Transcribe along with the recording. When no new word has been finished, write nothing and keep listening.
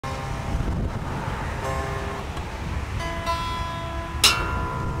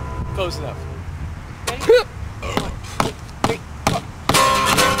Close enough. Ready?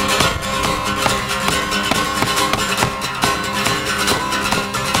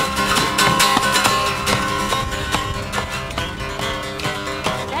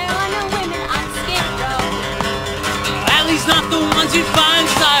 Not the ones you find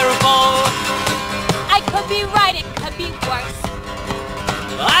desirable. I could be right, it could be worse.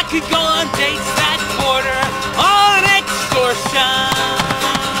 I could go on dates that border on extortion.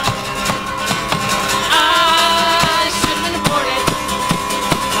 I should have been aborted.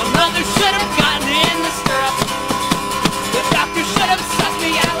 My mother should have gotten in the stirrup. The doctor should have sucked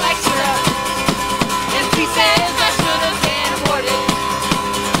me out like syrup. And he says I should have been aborted.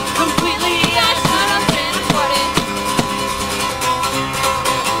 Completely, I should have been aborted.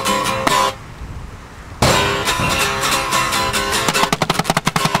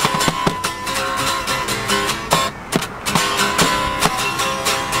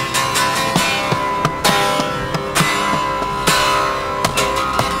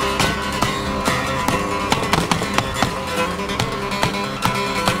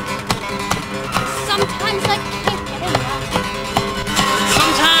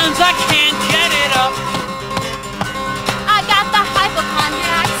 Sometimes I can't get it up. I got the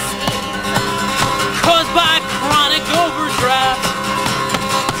hypochondriac sneeze, Caused by chronic overdraft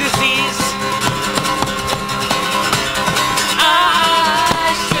disease.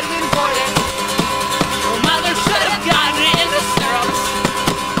 I should have been aborted. My mother should have gotten in the stirrups.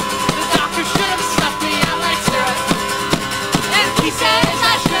 The doctor should have sucked me out like syrup. And he says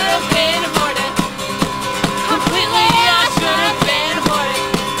I should have been aborted. Completely, I should have been aborted.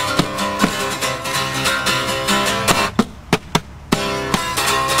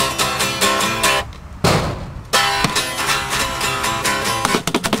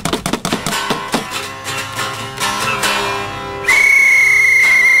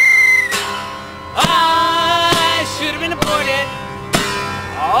 I should have been aborted.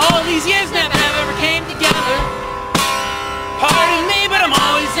 All these years never ever came together. Pardon me, but I'm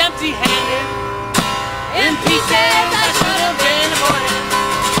always empty-handed. In pieces, I should have been aborted.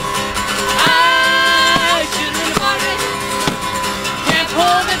 I should have been aborted. Can't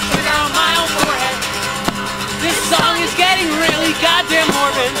pull the trigger on my own forehead. This song is getting really goddamn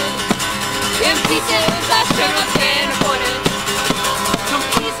morbid. In pieces, I should have been aborted.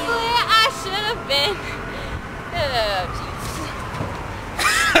 peacefully I should have been.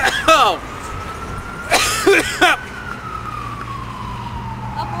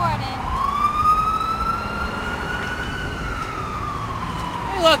 Aborted.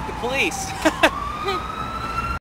 Hey, look, the police.